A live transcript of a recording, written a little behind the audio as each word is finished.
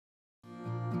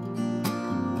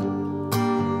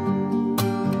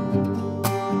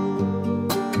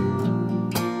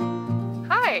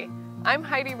I'm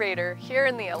Heidi Rader here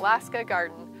in the Alaska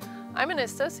Garden. I'm an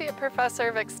associate professor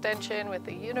of extension with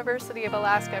the University of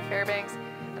Alaska Fairbanks,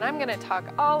 and I'm going to talk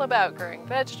all about growing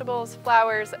vegetables,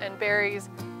 flowers, and berries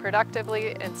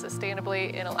productively and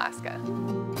sustainably in Alaska.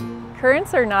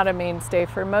 Currants are not a mainstay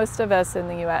for most of us in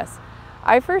the US.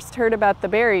 I first heard about the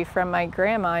berry from my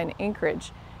grandma in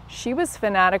Anchorage. She was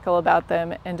fanatical about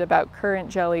them and about currant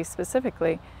jelly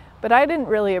specifically, but I didn't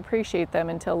really appreciate them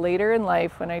until later in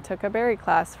life when I took a berry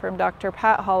class from Dr.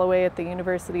 Pat Holloway at the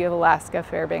University of Alaska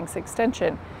Fairbanks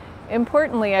Extension.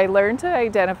 Importantly, I learned to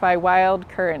identify wild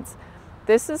currants.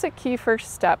 This is a key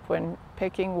first step when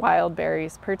picking wild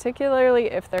berries,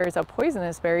 particularly if there is a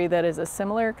poisonous berry that is a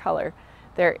similar color.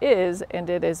 There is,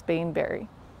 and it is baneberry.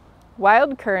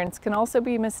 Wild currants can also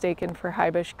be mistaken for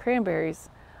highbush cranberries.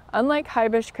 Unlike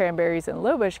highbush cranberries and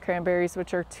lowbush cranberries,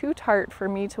 which are too tart for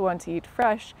me to want to eat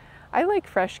fresh, I like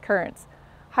fresh currants.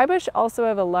 Highbush also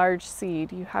have a large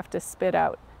seed you have to spit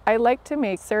out. I like to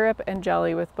make syrup and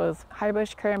jelly with both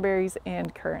highbush cranberries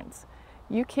and currants.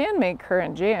 You can make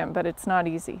currant jam, but it's not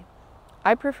easy.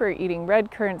 I prefer eating red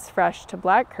currants fresh to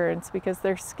black currants because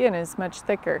their skin is much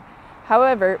thicker.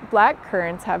 However, black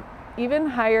currants have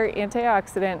even higher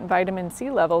antioxidant and vitamin C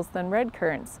levels than red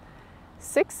currants.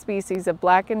 6 species of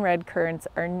black and red currants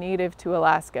are native to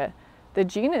Alaska. The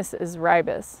genus is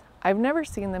Ribus. I've never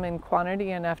seen them in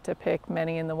quantity enough to pick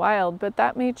many in the wild, but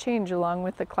that may change along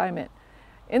with the climate.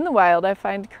 In the wild, I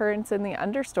find currants in the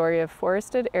understory of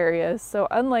forested areas, so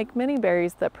unlike many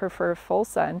berries that prefer full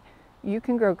sun, you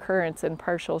can grow currants in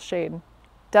partial shade.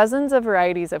 Dozens of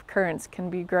varieties of currants can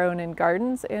be grown in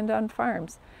gardens and on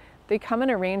farms. They come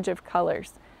in a range of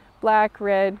colors: black,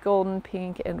 red, golden,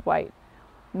 pink, and white.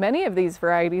 Many of these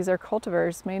varieties or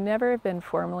cultivars may never have been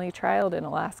formally trialed in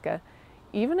Alaska.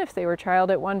 Even if they were trialed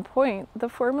at one point, the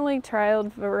formally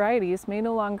trialed varieties may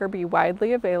no longer be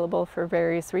widely available for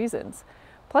various reasons.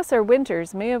 Plus, our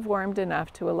winters may have warmed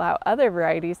enough to allow other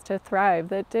varieties to thrive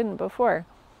that didn't before.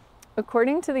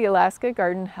 According to the Alaska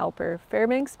Garden Helper,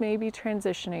 Fairbanks may be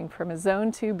transitioning from a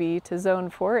Zone 2B to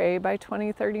Zone 4A by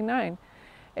 2039.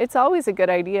 It's always a good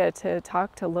idea to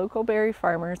talk to local berry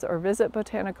farmers or visit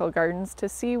botanical gardens to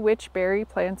see which berry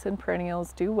plants and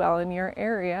perennials do well in your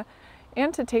area,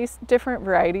 and to taste different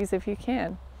varieties if you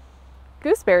can.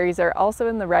 Gooseberries are also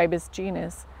in the Ribus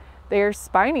genus. They are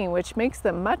spiny, which makes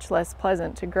them much less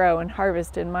pleasant to grow and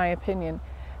harvest in my opinion.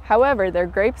 However, their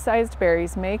grape-sized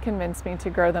berries may convince me to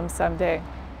grow them someday.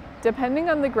 Depending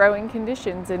on the growing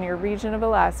conditions in your region of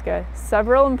Alaska,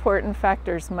 several important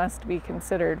factors must be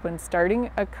considered when starting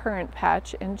a currant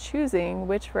patch and choosing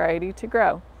which variety to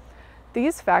grow.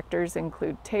 These factors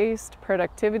include taste,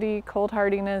 productivity, cold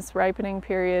hardiness, ripening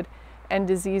period, and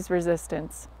disease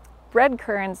resistance. Red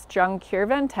currants, Jonquille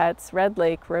ventettes, Red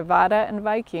Lake, Rivada, and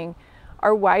Viking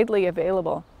are widely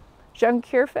available.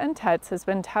 Jonquille ventettes has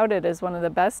been touted as one of the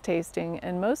best tasting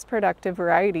and most productive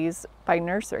varieties by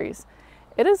nurseries.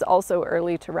 It is also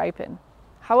early to ripen.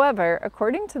 However,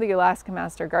 according to the Alaska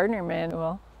Master Gardener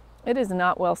Manual, it is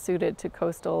not well suited to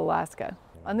coastal Alaska.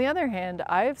 On the other hand,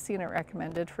 I have seen it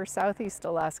recommended for southeast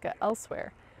Alaska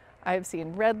elsewhere. I have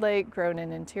seen Red Lake grown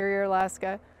in interior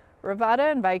Alaska.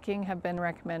 Rivada and Viking have been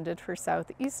recommended for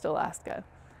southeast Alaska.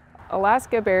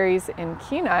 Alaska Berries in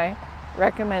Kenai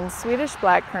recommend Swedish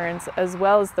black currants as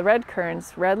well as the red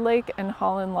currants, Red Lake and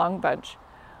Holland Longbunch.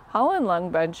 Holland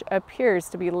Longbunch appears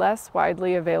to be less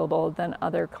widely available than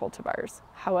other cultivars.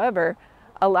 However,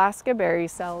 Alaska Berry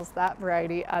sells that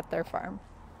variety at their farm.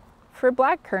 For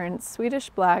black currants, Swedish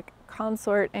Black,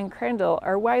 Consort, and Crandall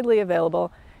are widely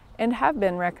available and have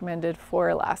been recommended for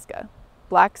Alaska.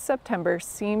 Black September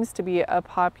seems to be a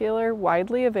popular,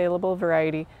 widely available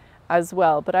variety as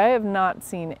well, but I have not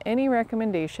seen any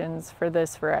recommendations for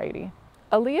this variety.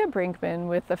 Aaliyah Brinkman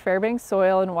with the Fairbanks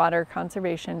Soil and Water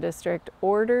Conservation District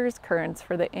orders currants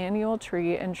for the annual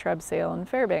tree and shrub sale in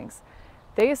Fairbanks.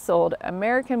 They sold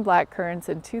American black currants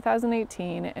in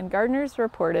 2018, and gardeners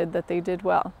reported that they did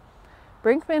well.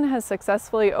 Brinkman has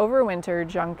successfully overwintered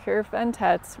Jonquille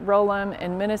ventettes, Rollum,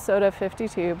 and Minnesota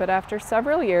 52, but after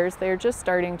several years, they are just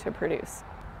starting to produce.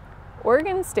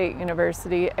 Oregon State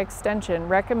University Extension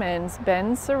recommends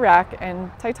Ben Sirac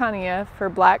and Titania for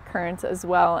black currants as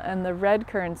well, and the red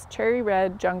currants Cherry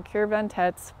Red, Jonquille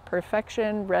ventettes,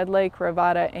 Perfection, Red Lake,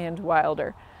 Rivada, and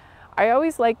Wilder. I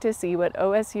always like to see what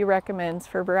OSU recommends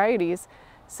for varieties,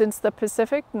 since the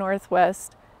Pacific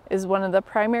Northwest is one of the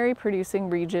primary producing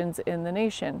regions in the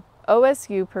nation.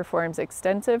 OSU performs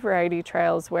extensive variety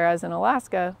trials, whereas in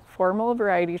Alaska, formal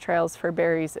variety trials for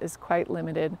berries is quite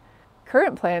limited.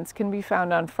 Currant plants can be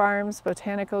found on farms,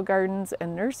 botanical gardens,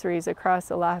 and nurseries across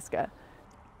Alaska.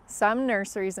 Some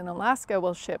nurseries in Alaska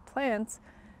will ship plants,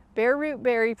 Bare root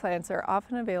berry plants are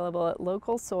often available at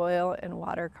local soil and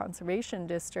water conservation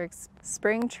districts'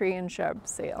 spring tree and shrub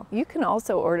sale. You can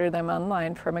also order them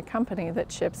online from a company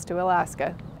that ships to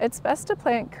Alaska. It's best to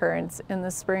plant currants in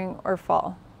the spring or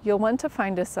fall. You'll want to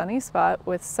find a sunny spot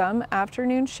with some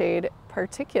afternoon shade,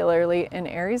 particularly in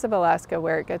areas of Alaska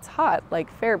where it gets hot, like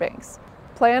Fairbanks.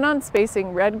 Plan on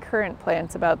spacing red currant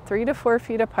plants about 3 to 4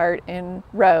 feet apart in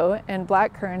row and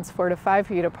black currants 4 to 5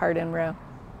 feet apart in row.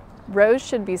 Rows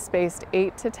should be spaced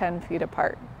 8 to 10 feet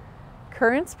apart.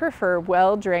 Currants prefer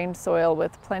well-drained soil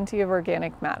with plenty of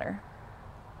organic matter.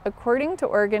 According to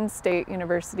Oregon State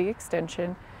University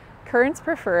Extension, currants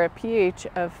prefer a pH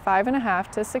of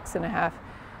 5.5 to 6.5.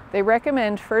 They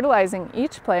recommend fertilizing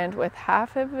each plant with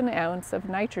half of an ounce of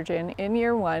nitrogen in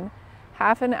year 1,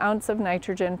 half an ounce of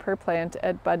nitrogen per plant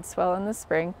at bud swell in the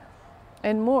spring,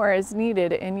 and more is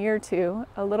needed in year 2,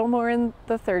 a little more in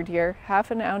the 3rd year, half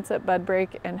an ounce at bud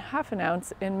break, and half an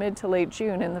ounce in mid to late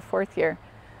June in the 4th year.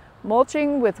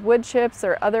 Mulching with wood chips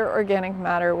or other organic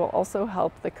matter will also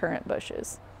help the currant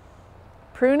bushes.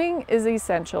 Pruning is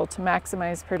essential to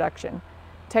maximize production.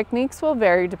 Techniques will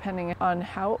vary depending on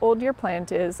how old your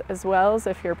plant is, as well as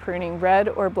if you're pruning red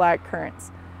or black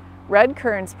currants. Red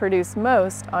currants produce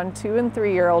most on 2- and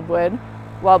 3-year-old wood,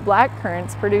 while black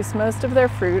currants produce most of their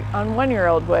fruit on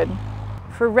 1-year-old wood.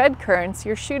 For red currants,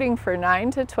 you're shooting for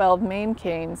 9 to 12 main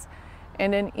canes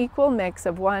and an equal mix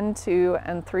of 1-, 2-,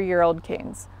 and 3-year-old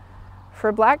canes.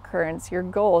 For black currants, your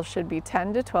goal should be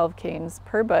 10 to 12 canes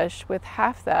per bush, with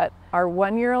half that are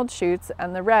 1-year-old shoots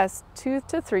and the rest 2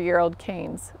 to 3-year-old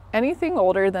canes. Anything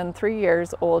older than 3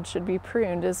 years old should be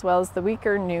pruned, as well as the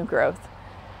weaker new growth.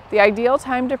 The ideal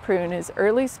time to prune is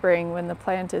early spring, when the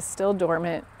plant is still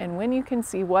dormant and when you can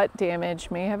see what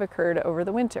damage may have occurred over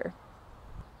the winter.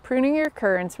 Pruning your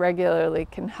currants regularly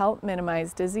can help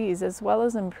minimize disease as well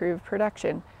as improve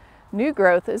production. New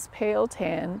growth is pale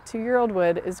tan, 2-year-old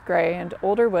wood is gray, and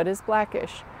older wood is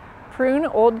blackish. Prune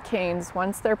old canes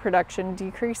once their production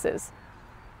decreases.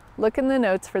 Look in the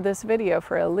notes for this video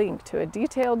for a link to a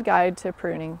detailed guide to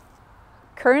pruning.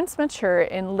 Currants mature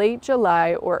in late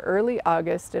July or early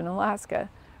August in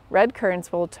Alaska. Red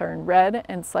currants will turn red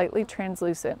and slightly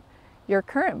translucent. Your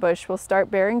currant bush will start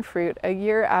bearing fruit a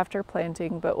year after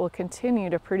planting, but will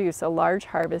continue to produce a large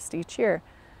harvest each year.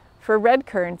 For red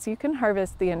currants, you can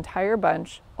harvest the entire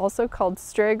bunch, also called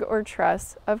strig or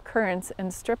truss, of currants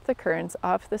and strip the currants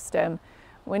off the stem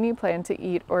when you plan to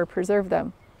eat or preserve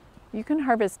them. You can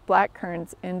harvest black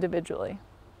currants individually.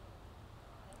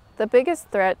 The biggest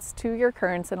threats to your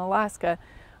currants in Alaska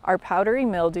are powdery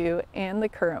mildew and the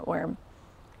currant worm.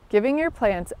 Giving your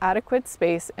plants adequate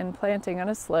space and planting on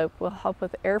a slope will help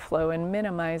with airflow and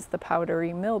minimize the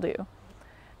powdery mildew.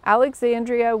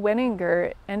 Alexandria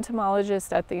Wenninger,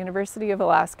 entomologist at the University of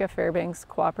Alaska Fairbanks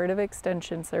Cooperative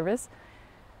Extension Service,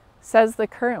 says the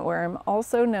currant worm,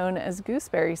 also known as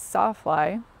gooseberry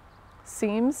sawfly,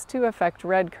 seems to affect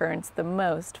red currants the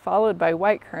most, followed by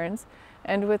white currants,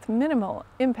 and with minimal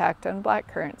impact on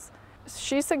black currants.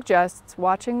 She suggests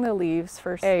watching the leaves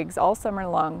for eggs all summer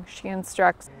long. She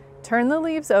instructs, turn the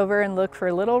leaves over and look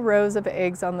for little rows of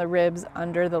eggs on the ribs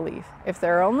under the leaf. If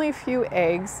there are only a few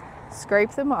eggs,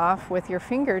 scrape them off with your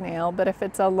fingernail, but if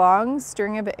it's a long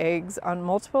string of eggs on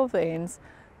multiple veins,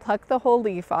 pluck the whole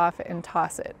leaf off and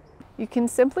toss it. You can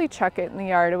simply chuck it in the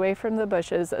yard away from the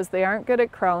bushes, as they aren't good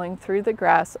at crawling through the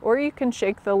grass, or you can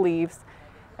shake the leaves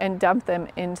and dump them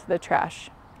into the trash.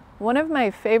 One of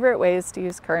my favorite ways to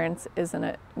use currants is in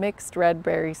a mixed red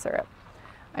berry syrup.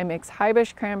 I mix high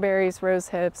bush cranberries, rose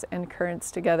hips, and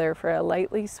currants together for a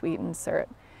lightly sweetened syrup.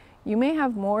 You may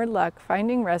have more luck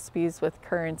finding recipes with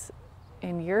currants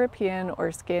in European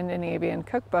or Scandinavian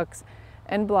cookbooks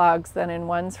and blogs than in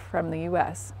ones from the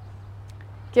US.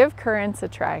 Give currants a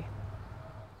try.